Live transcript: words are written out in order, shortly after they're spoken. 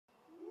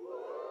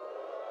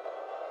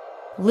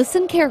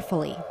Listen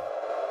carefully.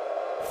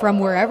 From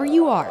wherever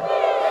you are.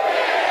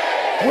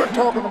 We're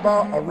talking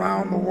about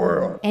around the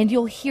world. And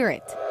you'll hear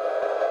it.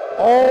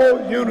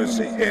 All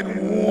unity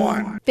in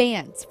one.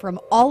 Fans from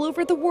all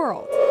over the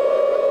world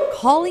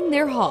calling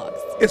their hogs.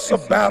 It's a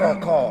battle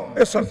call.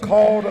 It's a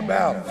call to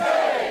battle.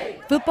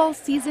 Football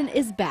season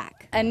is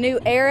back. A new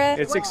era.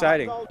 It's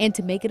exciting. And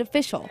to make it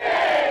official,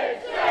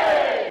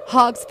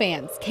 Hogs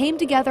fans came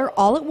together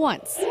all at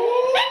once.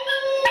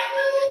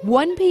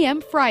 1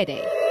 p.m.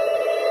 Friday.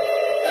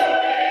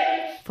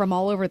 From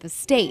all over the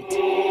state,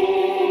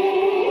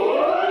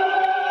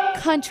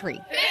 country,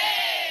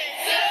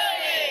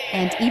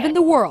 and even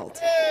the world,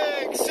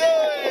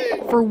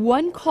 for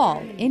one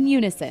call in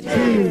unison.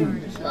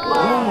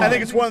 I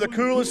think it's one of the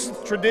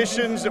coolest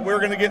traditions that we're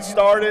going to get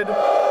started.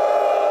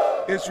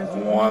 It's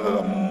one of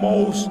the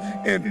most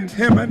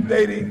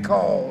intimidating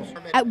calls.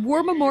 At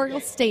War Memorial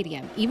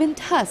Stadium, even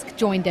Tusk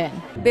joined in.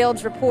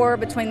 Builds rapport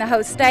between the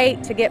host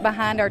state to get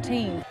behind our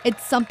team.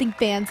 It's something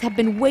fans have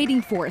been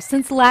waiting for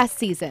since last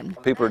season.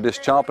 People are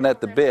just chomping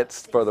at the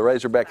bits for the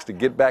Razorbacks to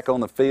get back on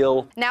the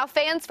field. Now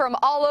fans from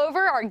all over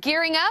are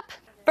gearing up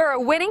for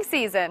a winning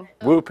season.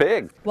 Woo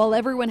Pig. While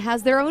everyone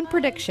has their own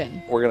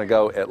prediction. We're going to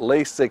go at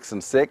least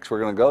 6-6. We're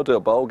going to go to a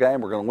bowl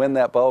game. We're going to win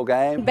that bowl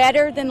game.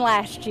 Better than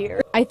last year.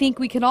 I think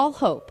we can all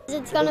hope.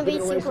 It's going to be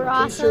super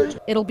awesome.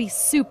 It'll be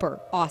super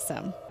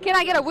awesome. Can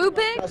I get a woo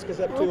pig?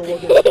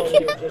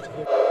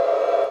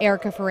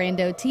 Erica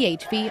Ferrando,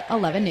 THV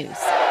 11 News.